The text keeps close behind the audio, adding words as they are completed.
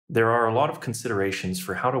There are a lot of considerations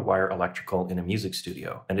for how to wire electrical in a music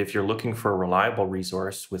studio, and if you're looking for a reliable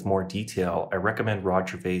resource with more detail, I recommend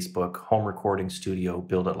Gervais' book, Home Recording Studio,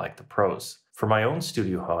 Build It Like the Pros. For my own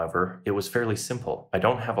studio, however, it was fairly simple. I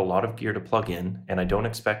don't have a lot of gear to plug in, and I don't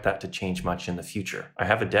expect that to change much in the future. I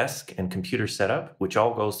have a desk and computer setup, which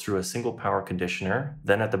all goes through a single power conditioner,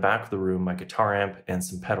 then at the back of the room my guitar amp and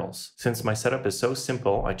some pedals. Since my setup is so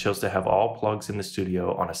simple, I chose to have all plugs in the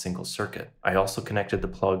studio on a single circuit. I also connected the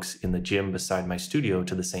plugs in the gym beside my studio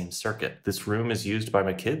to the same circuit. This room is used by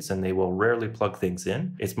my kids and they will rarely plug things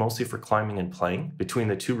in. It's mostly for climbing and playing. Between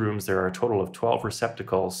the two rooms there are a total of 12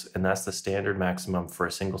 receptacles, and that's the standard maximum for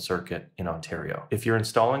a single circuit in Ontario. If you're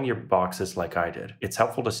installing your boxes like I did, it's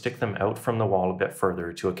helpful to stick them out from the wall a bit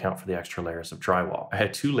further to account for the extra layers of drywall. I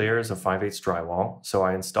had 2 layers of 5/8 drywall, so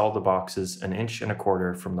I installed the boxes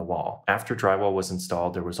 1.25 inches from the wall. After drywall was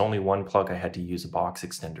installed, there was only one plug I had to use a box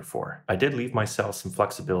extender for. I did leave myself some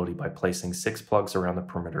flexibility by placing 6 plugs around the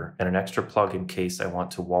perimeter and an extra plug in case I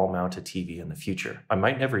want to wall mount a TV in the future. I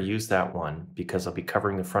might never use that one because I'll be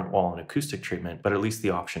covering the front wall in acoustic treatment, but at least the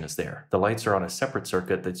option is there. The lights are on a separate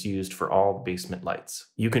circuit that's used for all the basement lights.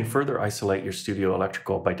 You can further isolate your studio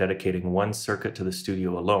electrical by dedicating one circuit to the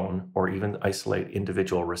studio alone, or even isolate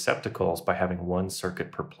individual receptacles by having one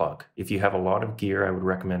circuit per plug. If you have a lot of gear, I would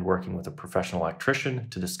recommend working with a professional electrician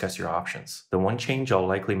to discuss your options. The one change I'll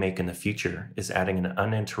likely make in the future is adding an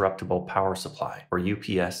uninterruptible power supply, or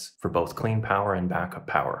UPS, for both clean power and backup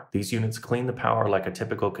power. These units clean the power like a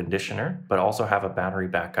typical conditioner, but also have a battery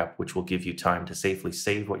backup which will give you time to safely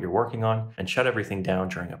save what you're working on and shut everything down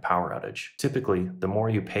during a power outage. Typically, the more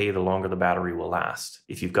you pay, the longer the battery will last.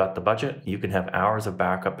 If you've got the budget, you can have hours of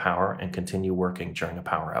backup power and continue working during a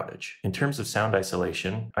power outage. In terms of sound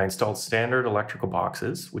isolation, I installed standard electrical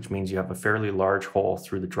boxes, which means you have a fairly large hole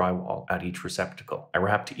through the drywall at each receptacle. I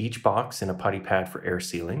wrapped each box in a putty pad for air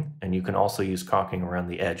sealing, and you can also use caulking around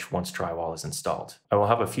the edge once drywall is installed. I will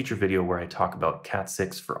have a future video where I talk about Cat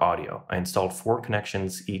 6 for audio. I installed 4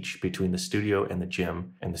 connections each between the studio and the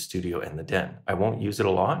gym and the studio and the den. I won't use it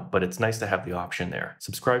a lot, but it's nice to have the option there.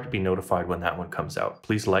 Subscribe to be notified when that one comes out.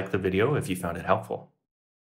 Please like the video if you found it helpful.